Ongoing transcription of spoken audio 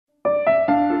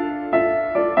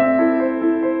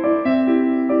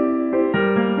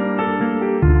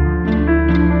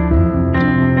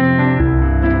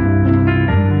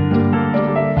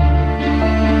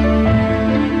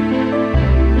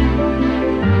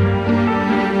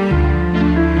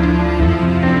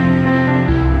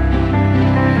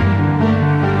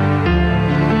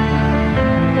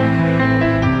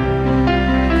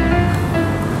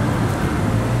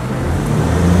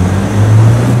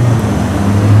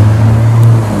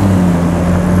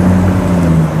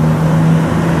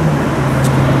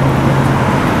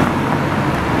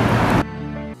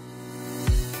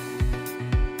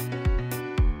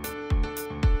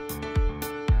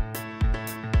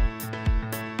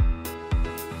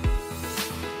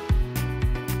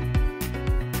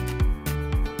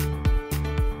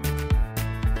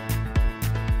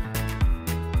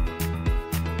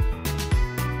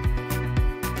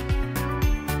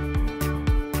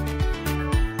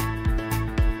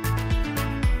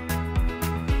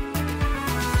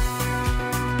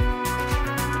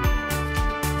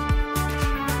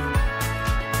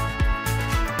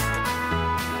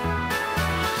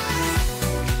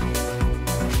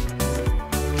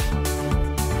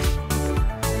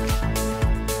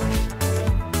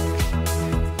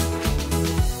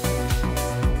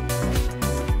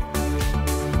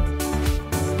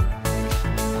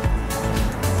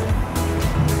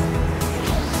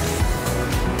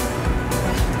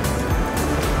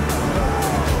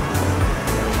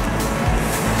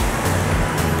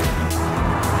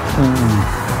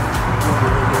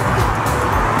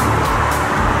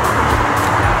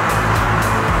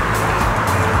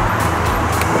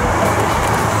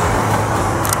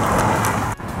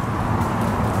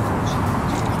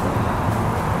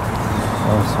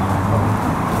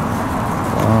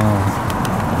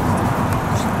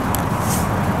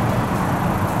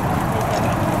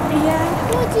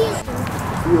You and Auntie,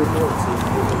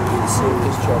 you're going to be seeing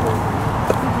this trouble.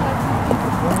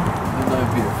 You know,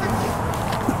 beautiful.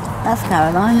 That's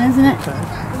Carolynn, isn't it?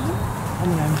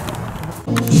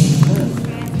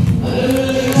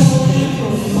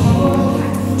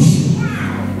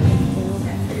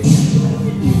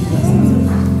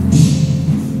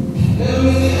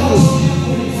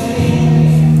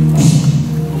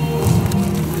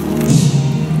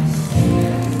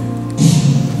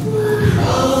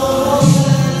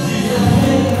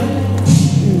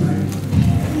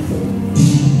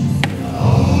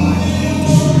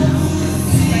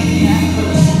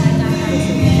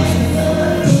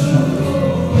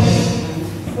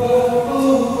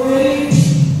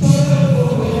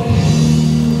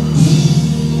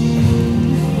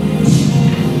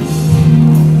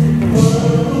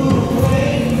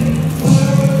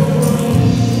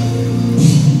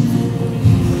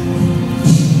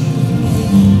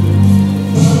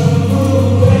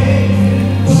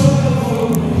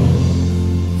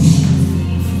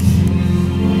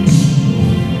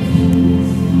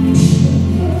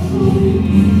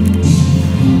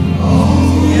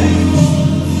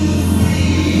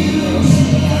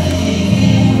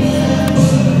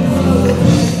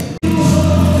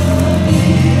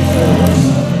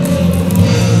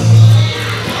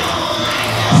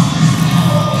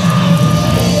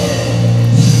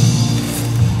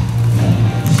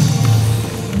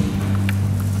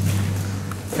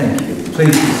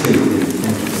 Please be seated.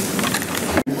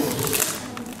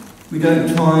 We don't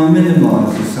try and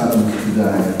minimise the sadness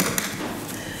today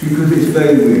because it's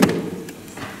very real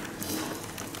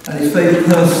and it's very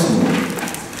personal.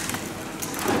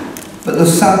 But the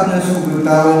sadness will be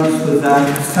balanced with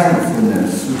that of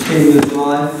thankfulness for Tina's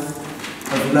life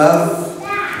of love,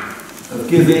 of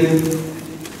giving,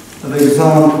 of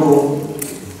example,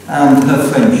 and her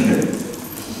friendship.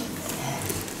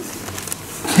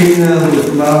 Tina was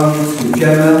mum to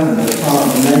Gemma and her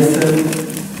partner Nathan,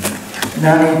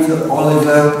 nanny to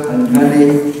Oliver and Ginny,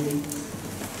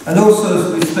 and also as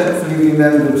respectfully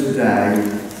remembered today,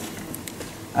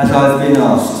 as I've been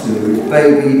asked to,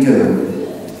 baby Dylan,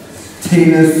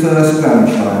 Tina's first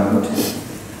grandchild,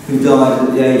 who died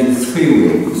at the age of 3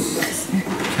 weeks,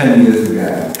 10 years ago.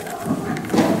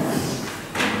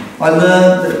 I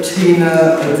learned that Tina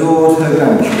adored her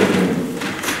grandchildren,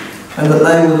 and that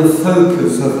they were the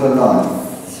focus of her life.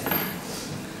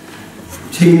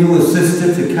 Tina was sister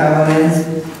to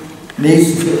Carolynn,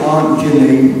 niece to Aunt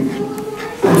Ginny,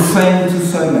 and friend to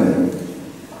so many.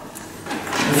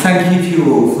 And thank you to you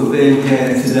all for being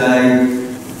here today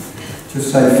to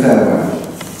say farewell.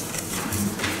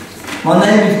 My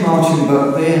name is Martin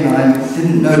Buckley, and I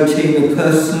didn't know Tina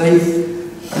personally,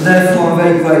 and therefore I'm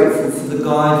very grateful for the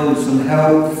guidance and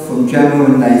help from Gemma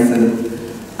and Nathan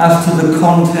as to the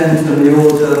content and the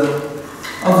order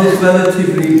of this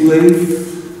relatively brief,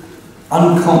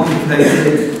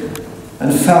 uncomplicated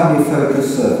and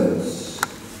family-focused service.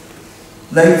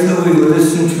 Later we will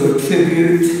listen to a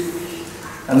tribute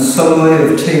and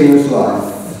summary of Tina's life.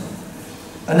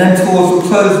 And then towards the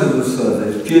close of the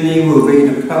service, Ginny will read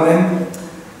a poem,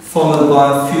 followed by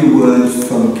a few words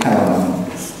from Carolynn.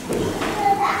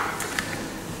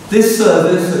 This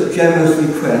service, at Gemma's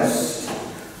request,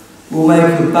 will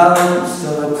make a balanced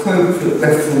and appropriate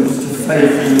reference to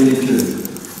faith and religion.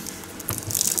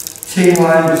 Tina,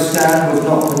 I understand, was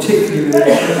not particularly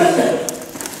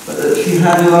religious, but that she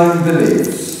had her own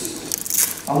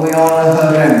beliefs, and we honour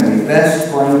her memory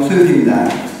best by including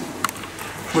that,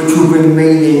 which will bring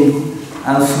meaning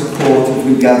and support as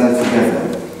we gather together.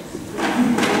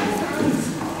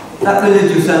 That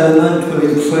religious element will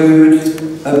include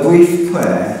a brief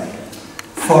prayer,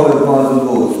 followed by the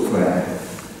Lord's Prayer.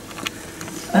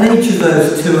 And each of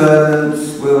those two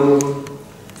elements will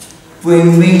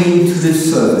bring meaning to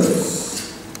this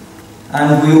service,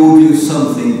 and we all do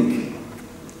something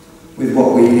with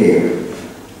what we hear.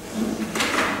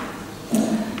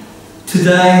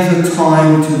 Today is a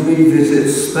time to revisit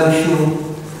special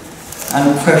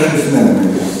and precious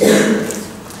memories.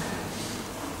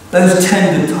 Those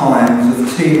tender times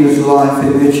of Tina's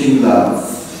life-enriching love,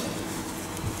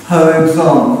 her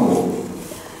example,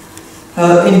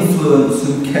 her influence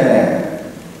and care,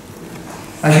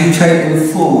 as you take them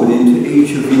forward into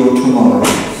each of your tomorrows,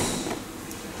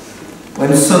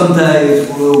 when some days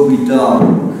will be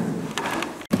dark.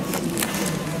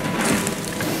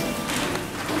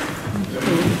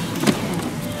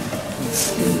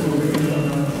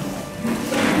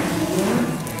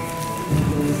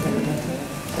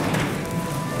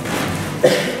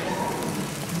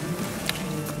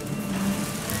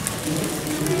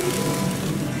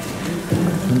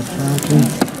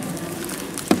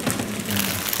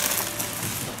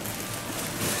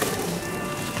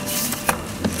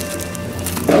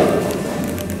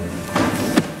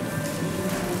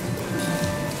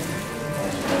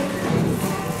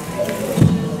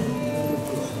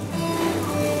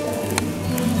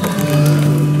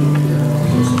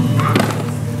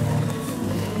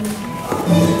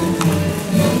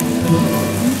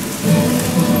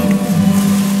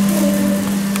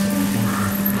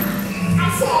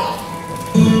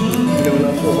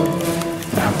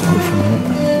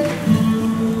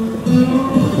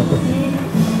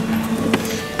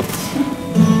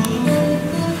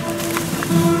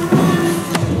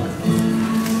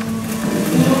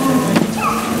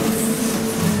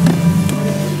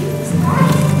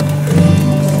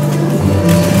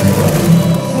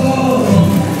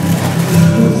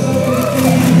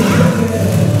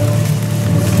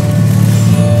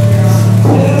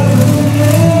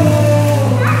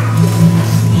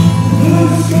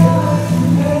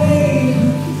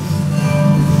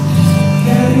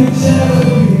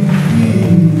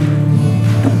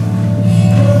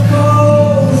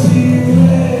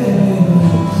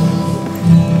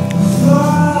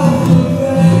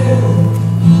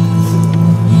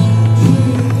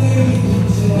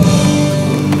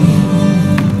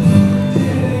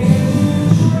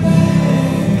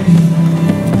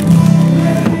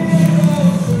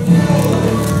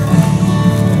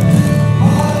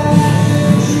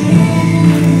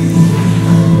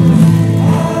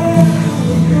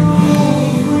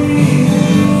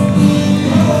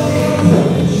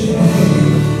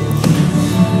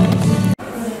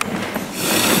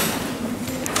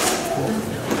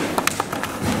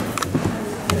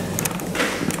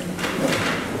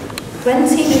 When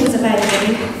Tina was a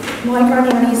baby, my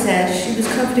granny Auntie said she was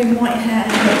covered in white hair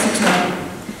and head to toe.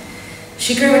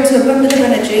 She grew into a bundle of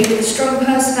energy with a strong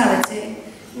personality,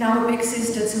 now a big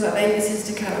sister to her baby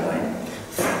sister Carolynn.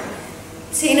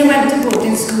 Tina went to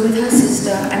boarding school with her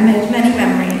sister and made many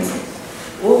memories,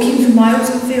 walking for miles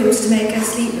and fields to make her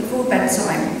sleep before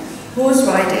bedtime, horse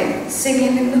riding,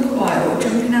 singing in the choir or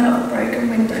jumping out of a broken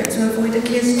window to avoid a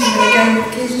kiss during a game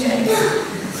of kiss chase.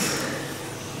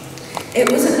 It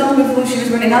wasn't long before she was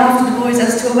running after the boys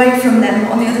as to away from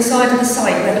them on the other side of the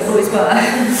site where the boys were.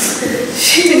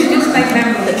 She didn't just make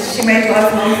memories, she made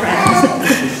lifelong friends.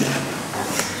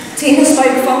 Tina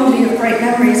spoke fondly of great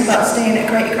memories about staying at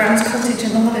Great Grand's cottage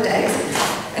in the holidays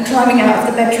and climbing out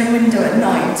of the bedroom window at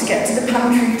night to get to the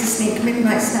pantry to sneak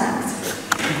midnight snacks.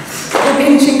 Or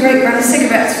pinching Great Grand's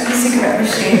cigarettes from the cigarette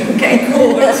machine and getting caught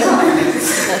all the time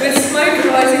with smoke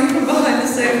rising from behind the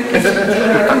sofa cushion to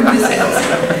her own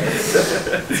visits.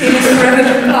 Tina's forever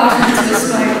been passed into the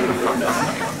smoke.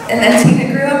 And then Tina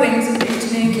grew her wings and moved to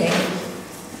Newquay.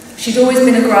 She'd always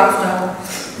been a grafter,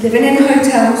 living in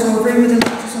hotels or a room with a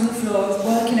mattress on the floor,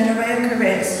 working an array of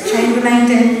careers,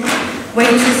 chambermaiding,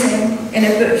 waitressing, in a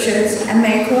butcher's, and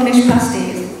made Cornish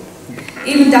pasties.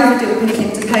 Even daffodil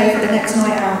picking to pay for the next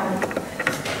night out.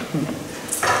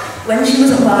 When she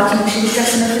wasn't working, she was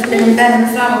dressing up as Bill and Ben and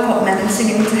the flower pot men and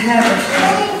singing to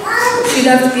hairbrushes. She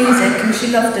loved music and she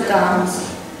loved to dance.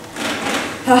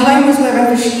 Her home was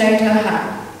wherever she laid her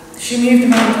hat. She moved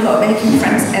around a lot, making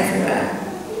friends everywhere.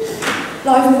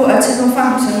 Life brought her to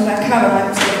Northampton, where Carolynn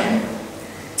was living.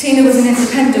 Tina was an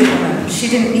independent woman. She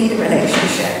didn't need a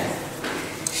relationship.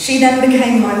 She then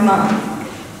became my mum.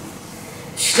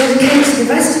 She dedicated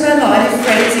the rest of her life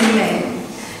raising me.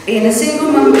 Being a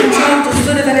single mum with a child as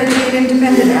full of energy and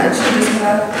independent attitude as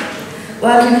well,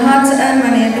 working hard to earn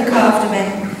money and look after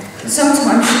me. And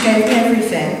sometimes she gave me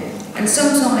everything, and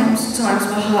sometimes times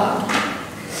were hard.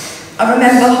 I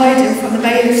remember hiding from the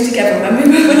bailiffs together when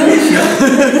we were lunch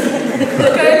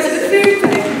or going to the food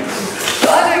bank.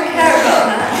 But I don't care about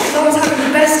that, because I was having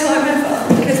the best time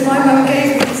ever, because my mum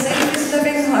gave me the safest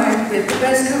living home with the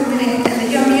best company and the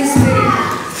yummiest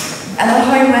food, and a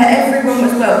home where everyone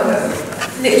was welcome.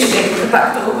 Literally, the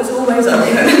back door was always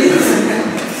open.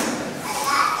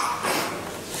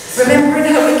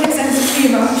 Remembering her wicked sense of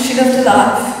humour, she loved to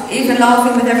laugh, even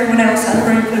laughing with everyone else at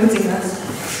her own clumsiness.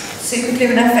 Super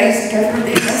gluing her face together and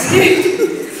being rescued.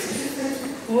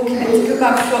 Walking into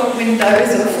kebab shop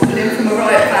windows or falling from a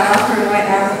riot van after a night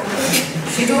out.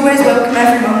 She'd always welcome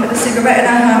everyone with a cigarette in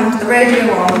her hand, the radio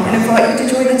on, and invite you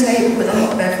to join the table with a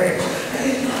hot beverage.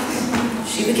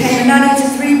 She became a nanny to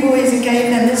 3 boys and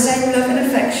gave them the same love and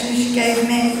affection she gave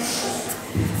me.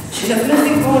 She loved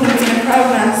nothing more than being a proud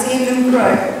man, seeing them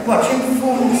grow, watching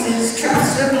performances,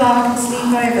 trips to the park and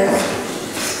sleepovers.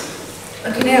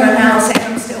 I can hear her now saying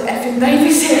I'm still effing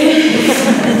babysitting.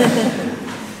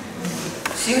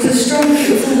 She was a strong,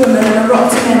 beautiful woman and a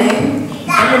rock to many,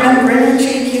 and remembering her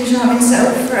cheeky and charming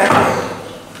self forever.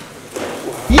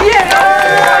 Yeah!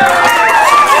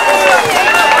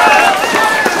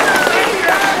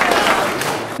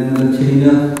 And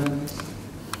Tina,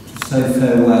 to say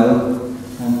farewell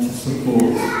and to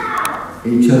support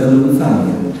each other and the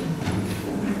family.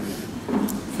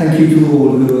 Thank you to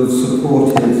all who have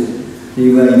supported the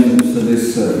arrangements for this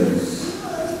service.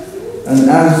 And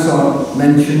as I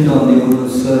mentioned on the order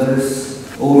of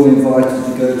service, all are invited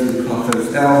to go to the Clock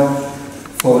Hotel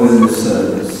following the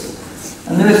service.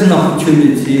 And there is an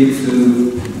opportunity to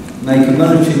make a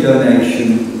monetary donation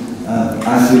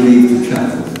as we leave the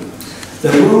chapel.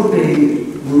 We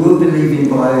will be leaving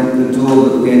by the door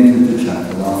that we entered the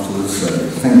chapel after the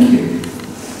service. Thank you.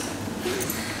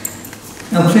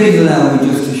 Now please allow me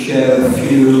just to share a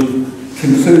few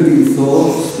concluding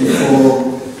thoughts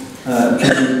before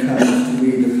Ginny comes to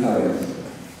read a poem.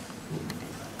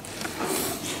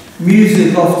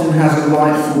 Music often has a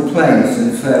rightful place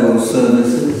in farewell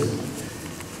services,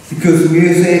 because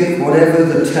music, whatever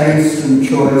the taste and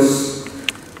choice,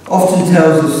 often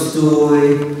tells a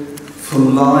story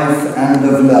from life and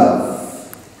of love.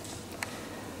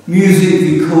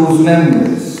 Music recalls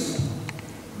memories.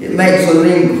 It makes a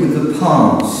link with the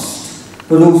past,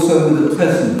 but also with the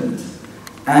present,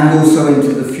 and also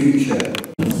into the future.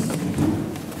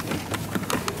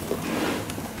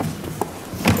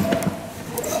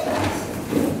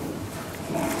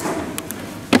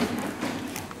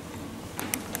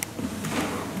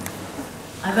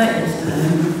 I wrote this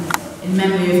poem in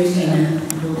memory of Tina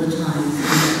and all the times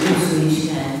we also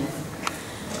shared.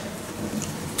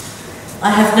 I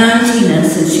have known Tina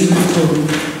since she was born.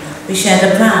 We shared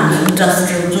a pram and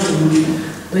industrial dawn.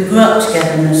 We grew up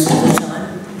together most of the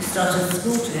time. We started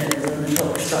school together when the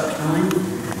clock struck 9.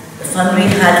 The fun we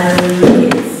had when we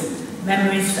were kids.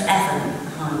 Memories forever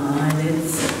behind my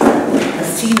eyelids.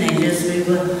 As teenagers we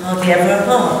were hardly ever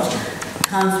apart.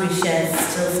 Times we shared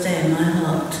still stay in my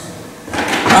heart.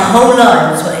 Our whole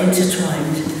lives were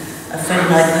intertwined. A friend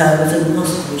like her was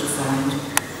impossible to find.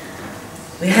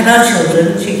 We had our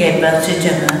children. She gave birth to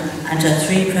Gemma and her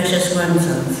 3 precious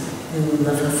grandsons, who will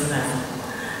love her forever.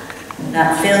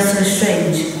 That feels so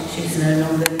strange. She's no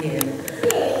longer here,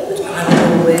 but I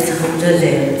will always hold her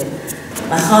dear.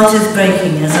 My heart is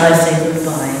breaking as I say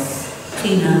goodbye.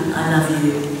 Tina, I love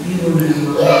you. You will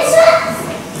know why.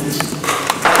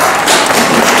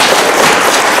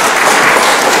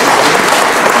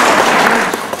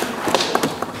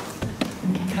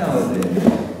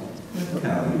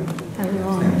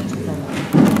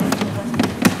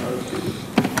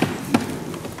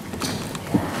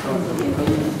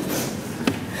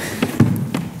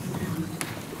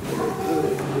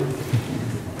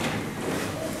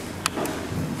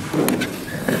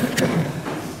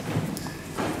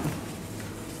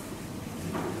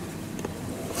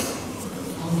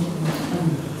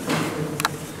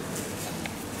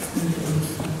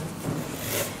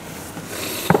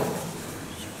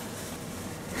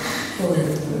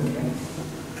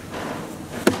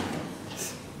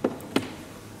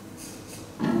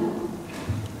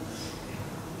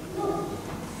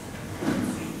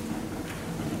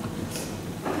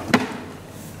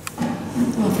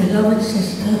 Beloved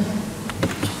sister,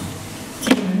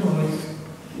 Tina Norris,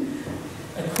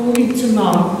 according to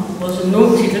Mum, was a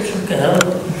naughty little girl.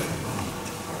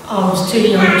 I was too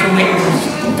young to witness.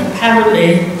 Apparently,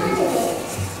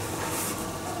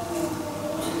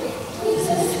 this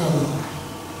is Tom.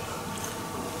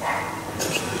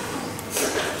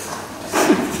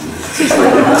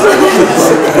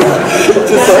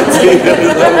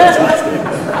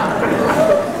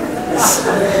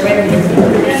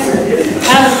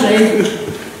 Apparently,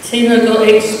 Tina got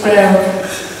expelled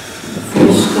from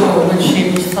school when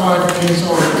she was 5 years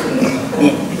old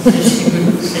because she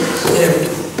wouldn't sit still.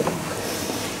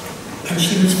 And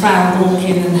she was found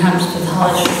walking in Hampstead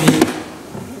High Street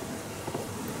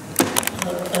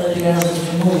at early hours of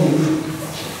the morning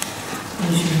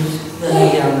when she was very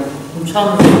young. I'm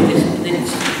trying to read this,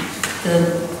 but it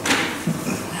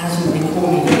hasn't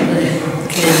recorded it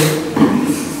clearly.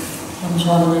 I'm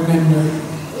trying to remember.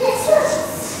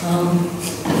 Sorry.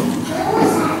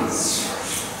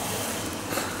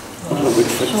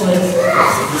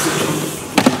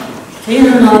 Tina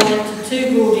and I went to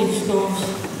 2 boarding schools.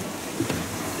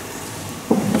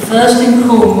 The first in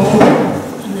Cornwall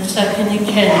and the second in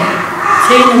Kent.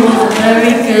 Tina was a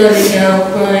very girly girl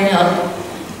growing up,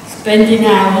 spending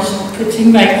hours putting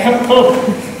makeup on.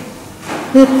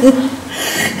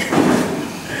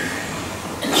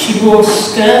 She wore a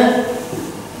skirt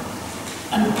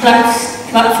and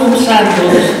platform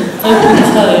sandals,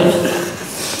 open-toed,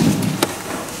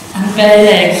 and bare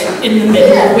legs in the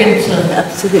middle of winter.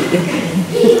 Absolutely.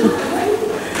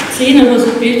 Tina was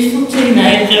a beautiful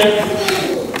teenager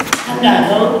and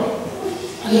adult,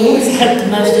 and always had the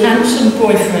most handsome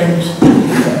boyfriends.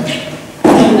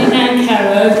 Tony and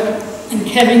Caro and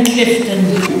Kevin Clifton,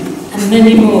 and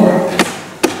many more.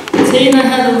 Tina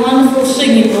had a wonderful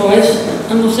singing voice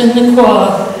and was in the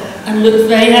choir and looked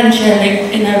very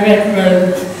angelic in her red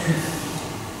robe.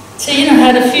 Tina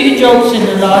had a few jobs in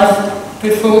her life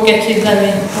before getting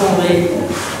very poorly.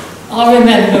 I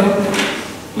remember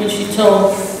when she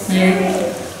told me,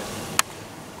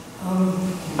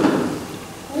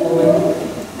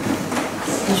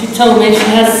 And she told me she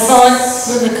had a fight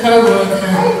with a co-worker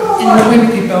in the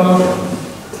Wimpy bar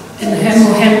in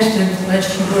Hemel Hempstead where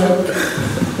she worked.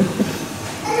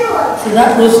 So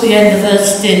that was the end of her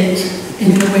stint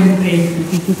in the Wimpy.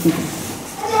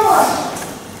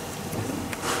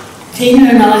 Tina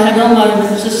and I had our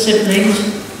moments as siblings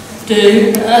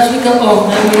do, but as we got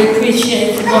older we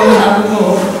appreciated one another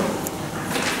more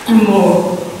and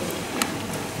more.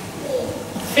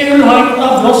 I feel like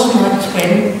I've lost my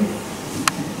twin.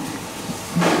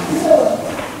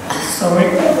 Sorry.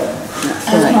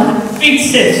 As my big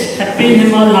sis had been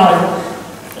in my life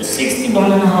for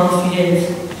 61 and a half years.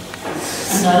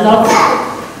 And I love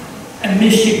you and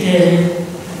miss you dearly.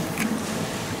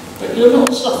 But you're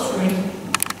not suffering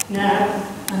now,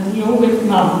 and you're with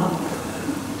Mum.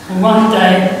 And one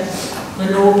day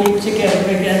we'll all be together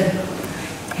again.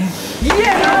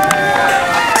 Yeah!